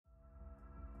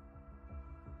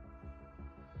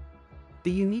The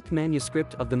unique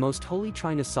manuscript of the Most Holy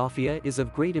Trinosophia is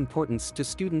of great importance to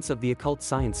students of the occult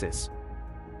sciences.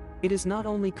 It is not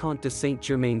only Comte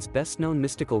Saint-Germain's best-known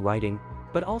mystical writing,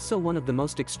 but also one of the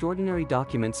most extraordinary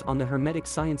documents on the Hermetic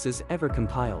sciences ever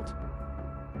compiled.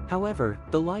 However,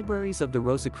 the libraries of the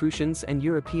Rosicrucians and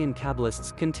European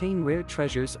Kabbalists contain rare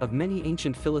treasures of many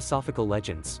ancient philosophical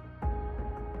legends.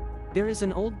 There is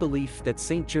an old belief that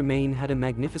Saint-Germain had a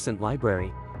magnificent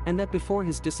library, and that before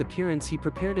his disappearance he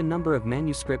prepared a number of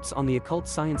manuscripts on the occult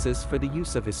sciences for the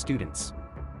use of his students.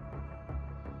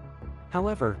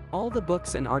 However, all the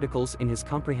books and articles in his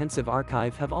comprehensive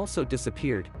archive have also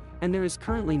disappeared, and there is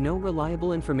currently no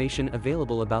reliable information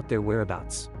available about their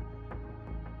whereabouts.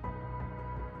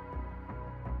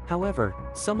 However,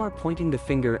 some are pointing the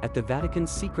finger at the Vatican's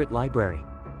secret library.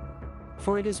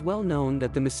 For it is well known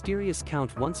that the mysterious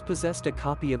Count once possessed a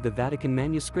copy of the Vatican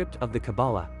manuscript of the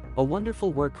Kabbalah, a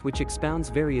wonderful work which expounds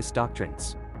various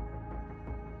doctrines.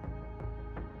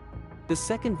 The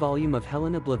second volume of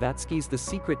Helena Blavatsky's The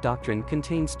Secret Doctrine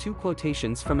contains two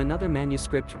quotations from another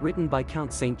manuscript written by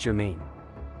Comte Saint-Germain.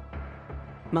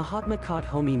 Mahatma Kot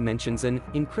Homi mentions an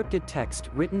encrypted text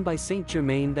written by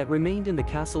Saint-Germain that remained in the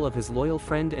castle of his loyal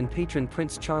friend and patron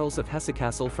Prince Charles of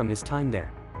Hesse-Kassel from his time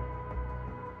there.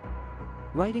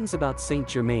 Writings about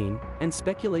Saint-Germain, and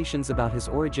speculations about his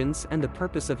origins and the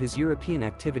purpose of his European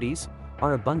activities,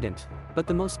 are abundant, but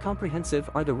the most comprehensive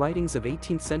are the writings of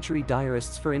 18th-century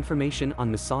diarists for information on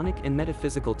Masonic and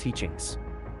metaphysical teachings.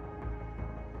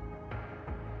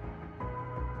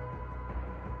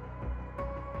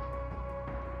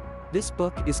 This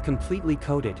book is completely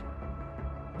coded.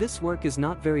 This work is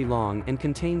not very long and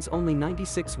contains only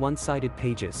 96 one-sided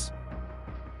pages.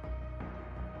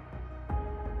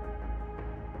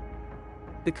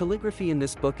 The calligraphy in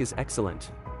this book is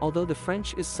excellent, although the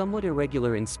French is somewhat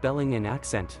irregular in spelling and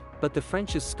accent, but the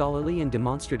French is scholarly and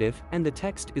demonstrative, and the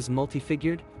text is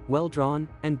multi-figured, well-drawn,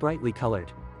 and brightly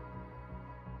colored.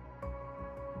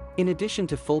 In addition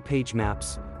to full-page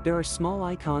maps, there are small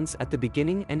icons at the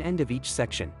beginning and end of each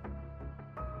section.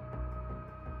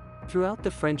 Throughout the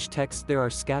French text there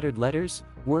are scattered letters,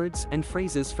 words, and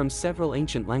phrases from several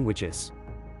ancient languages.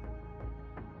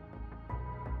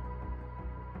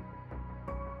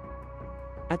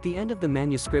 At the end of the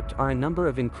manuscript are a number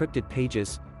of encrypted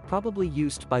pages, probably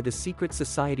used by the secret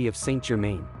society of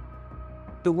Saint-Germain.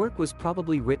 The work was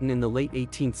probably written in the late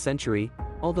 18th century,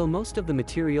 although most of the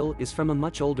material is from a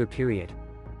much older period.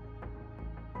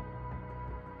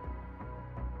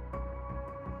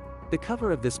 The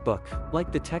cover of this book,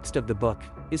 like the text of the book,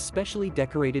 is specially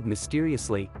decorated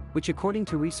mysteriously, which according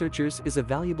to researchers is a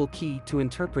valuable key to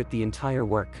interpret the entire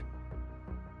work.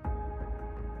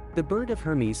 The bird of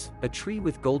Hermes, a tree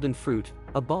with golden fruit,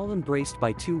 a ball embraced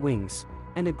by two wings,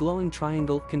 and a glowing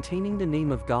triangle containing the name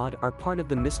of God are part of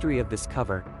the mystery of this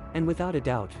cover, and without a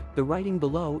doubt, the writing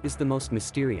below is the most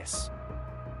mysterious.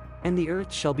 And the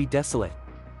earth shall be desolate.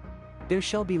 There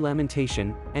shall be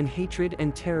lamentation, and hatred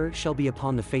and terror shall be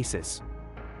upon the faces.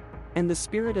 And the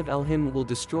spirit of Elohim will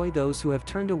destroy those who have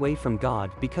turned away from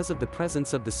God because of the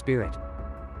presence of the Spirit.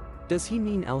 Does he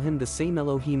mean Elohim, the same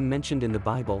Elohim mentioned in the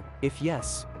Bible? If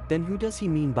yes, then who does he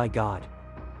mean by God?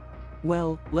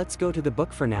 Well, let's go to the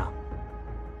book for now.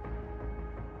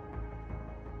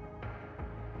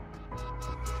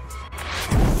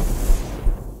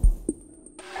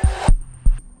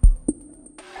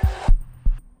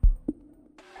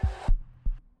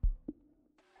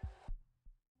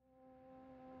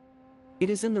 It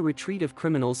is in the retreat of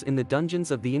criminals in the dungeons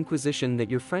of the Inquisition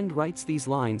that your friend writes these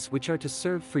lines which are to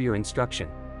serve for your instruction.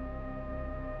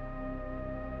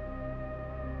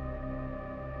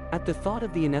 At the thought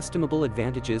of the inestimable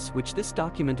advantages which this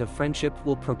document of friendship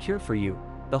will procure for you,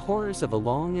 the horrors of a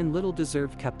long and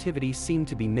little-deserved captivity seem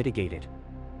to be mitigated.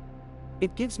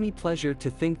 It gives me pleasure to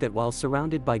think that while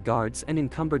surrounded by guards and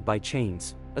encumbered by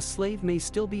chains, a slave may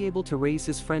still be able to raise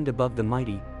his friend above the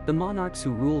mighty, the monarchs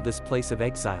who rule this place of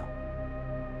exile.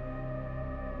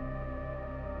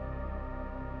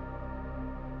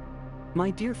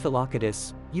 My dear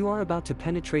Philoctetus, you are about to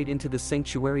penetrate into the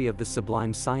sanctuary of the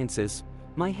sublime sciences.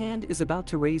 My hand is about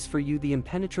to raise for you the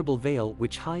impenetrable veil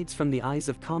which hides from the eyes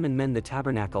of common men the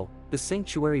tabernacle, the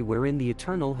sanctuary wherein the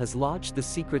Eternal has lodged the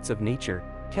secrets of nature,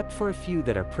 kept for a few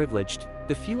that are privileged,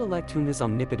 the few elect whom his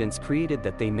omnipotence created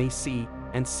that they may see,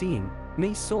 and seeing,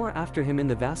 may soar after him in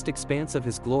the vast expanse of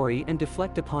his glory and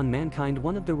deflect upon mankind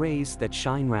one of the rays that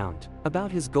shine round about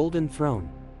his golden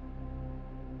throne.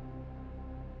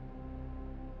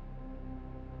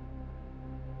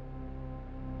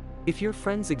 If your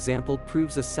friend's example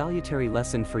proves a salutary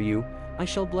lesson for you, I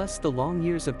shall bless the long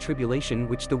years of tribulation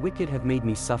which the wicked have made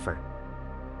me suffer.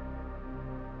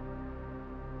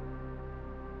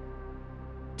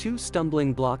 Two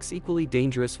stumbling blocks equally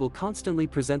dangerous will constantly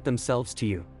present themselves to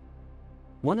you.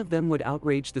 One of them would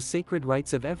outrage the sacred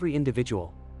rights of every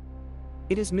individual.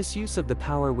 It is misuse of the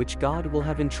power which God will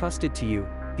have entrusted to you.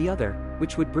 The other,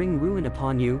 which would bring ruin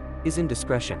upon you, is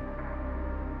indiscretion.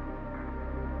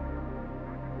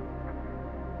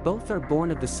 Both are born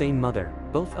of the same mother,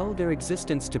 both owe their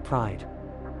existence to pride.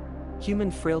 Human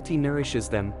frailty nourishes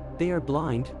them, they are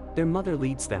blind, their mother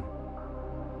leads them.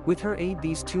 With her aid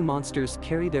these two monsters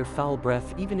carry their foul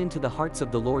breath even into the hearts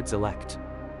of the Lord's elect.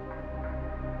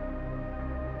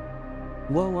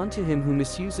 Woe unto him who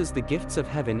misuses the gifts of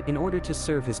heaven in order to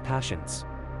serve his passions.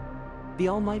 The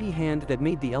almighty hand that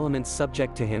made the elements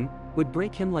subject to him, would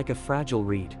break him like a fragile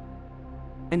reed.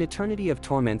 An eternity of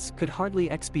torments could hardly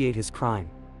expiate his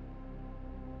crime.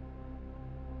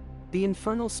 The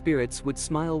infernal spirits would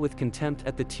smile with contempt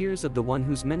at the tears of the one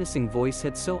whose menacing voice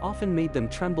had so often made them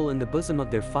tremble in the bosom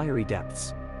of their fiery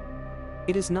depths.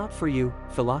 It is not for you,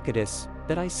 Philoctetus,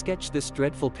 that I sketch this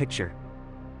dreadful picture.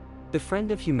 The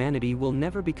friend of humanity will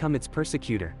never become its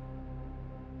persecutor.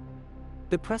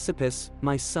 The precipice,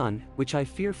 my son, which I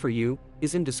fear for you,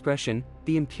 is indiscretion,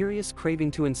 the imperious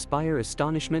craving to inspire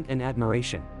astonishment and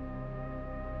admiration.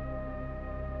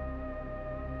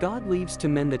 God leaves to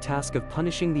men the task of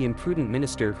punishing the imprudent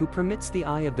minister who permits the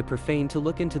eye of the profane to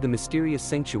look into the mysterious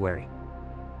sanctuary.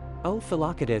 O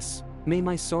Philoctetus, may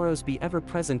my sorrows be ever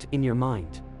present in your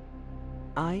mind.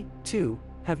 I, too,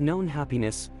 have known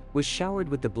happiness, was showered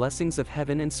with the blessings of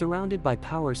heaven and surrounded by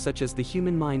power such as the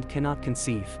human mind cannot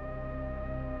conceive.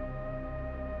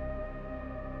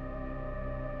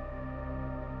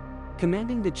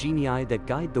 Commanding the genii that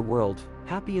guide the world,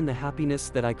 happy in the happiness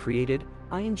that I created,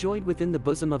 I enjoyed within the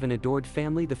bosom of an adored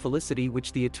family the felicity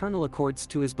which the Eternal accords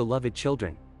to his beloved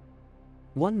children.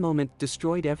 One moment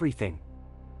destroyed everything.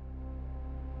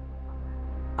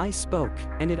 I spoke,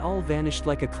 and it all vanished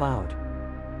like a cloud.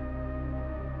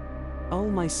 O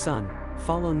my son,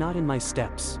 follow not in my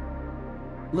steps.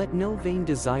 Let no vain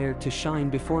desire to shine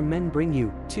before men bring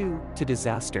you, too, to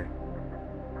disaster.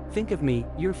 Think of me,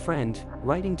 your friend,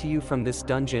 writing to you from this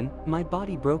dungeon, my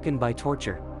body broken by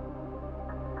torture.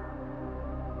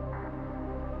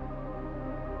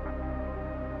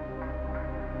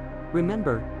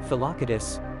 Remember,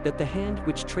 Philoctetus, that the hand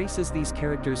which traces these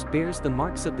characters bears the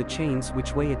marks of the chains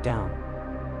which weigh it down.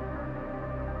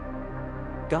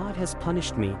 God has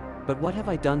punished me, but what have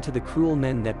I done to the cruel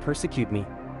men that persecute me?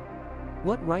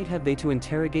 What right have they to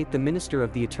interrogate the minister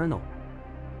of the Eternal?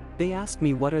 They ask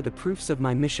me what are the proofs of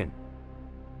my mission.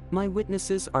 My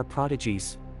witnesses are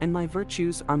prodigies, and my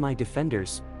virtues are my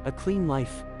defenders, a clean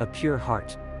life, a pure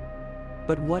heart.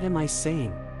 But what am I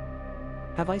saying?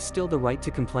 Have I still the right to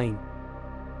complain?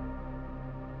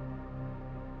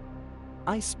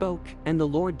 I spoke, and the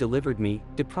Lord delivered me,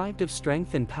 deprived of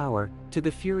strength and power, to the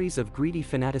furies of greedy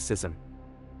fanaticism.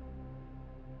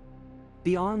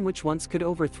 The arm which once could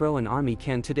overthrow an army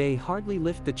can today hardly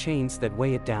lift the chains that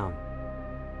weigh it down.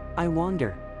 I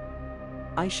wander.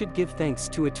 I should give thanks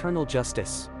to eternal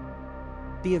justice.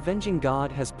 The avenging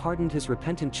God has pardoned his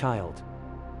repentant child.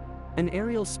 An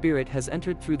aerial spirit has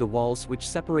entered through the walls which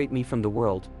separate me from the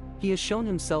world. He has shown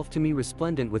himself to me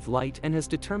resplendent with light and has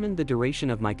determined the duration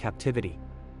of my captivity.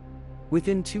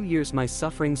 Within 2 years my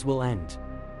sufferings will end.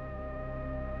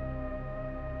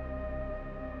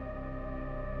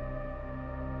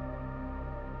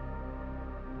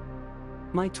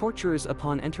 My torturers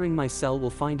upon entering my cell will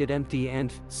find it empty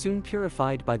and, soon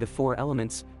purified by the 4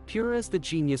 elements, pure as the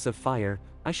genius of fire,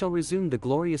 I shall resume the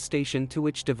glorious station to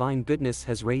which divine goodness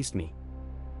has raised me.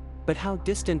 But how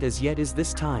distant as yet is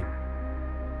this time?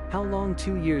 How long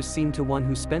 2 years seem to one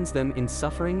who spends them in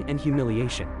suffering and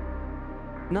humiliation.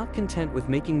 Not content with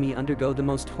making me undergo the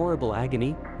most horrible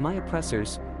agony, my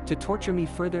oppressors, to torture me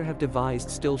further have devised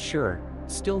still surer,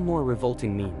 still more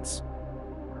revolting means.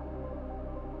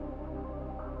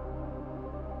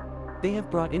 They have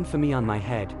brought infamy on my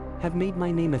head, have made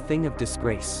my name a thing of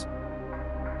disgrace.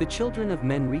 The children of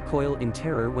men recoil in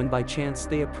terror when by chance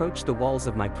they approach the walls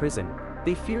of my prison.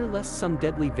 They fear lest some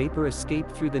deadly vapor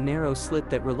escape through the narrow slit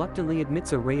that reluctantly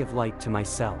admits a ray of light to my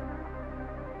cell.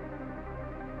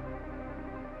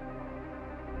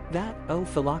 That, O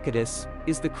Philoctetus,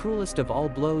 is the cruelest of all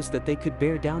blows that they could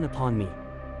bear down upon me.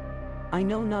 I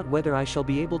know not whether I shall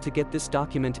be able to get this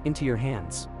document into your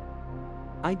hands.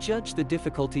 I judge the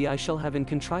difficulty I shall have in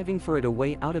contriving for it a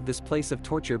way out of this place of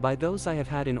torture by those I have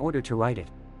had in order to write it.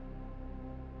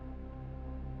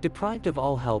 Deprived of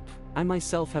all help, I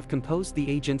myself have composed the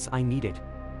agents I needed.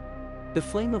 The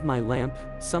flame of my lamp,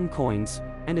 some coins,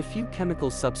 and a few chemical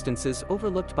substances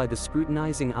overlooked by the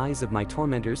scrutinizing eyes of my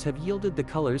tormentors have yielded the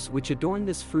colors which adorn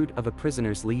this fruit of a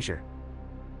prisoner's leisure.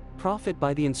 profit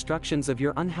by the instructions of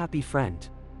your unhappy friend.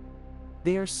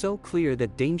 They are so clear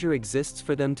that danger exists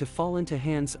for them to fall into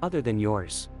hands other than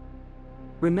yours.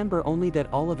 Remember only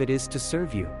that all of it is to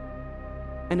serve you.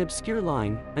 An obscure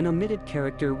line, an omitted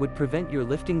character would prevent your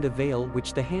lifting the veil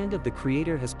which the hand of the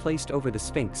Creator has placed over the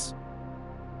Sphinx.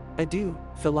 Adieu,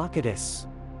 Philoctetes.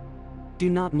 Do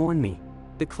not mourn me.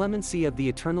 The clemency of the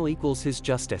Eternal equals his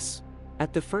justice.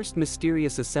 At the first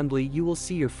mysterious assembly you will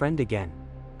see your friend again.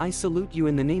 I salute you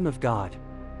in the name of God.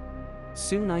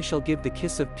 Soon I shall give the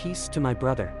kiss of peace to my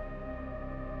brother.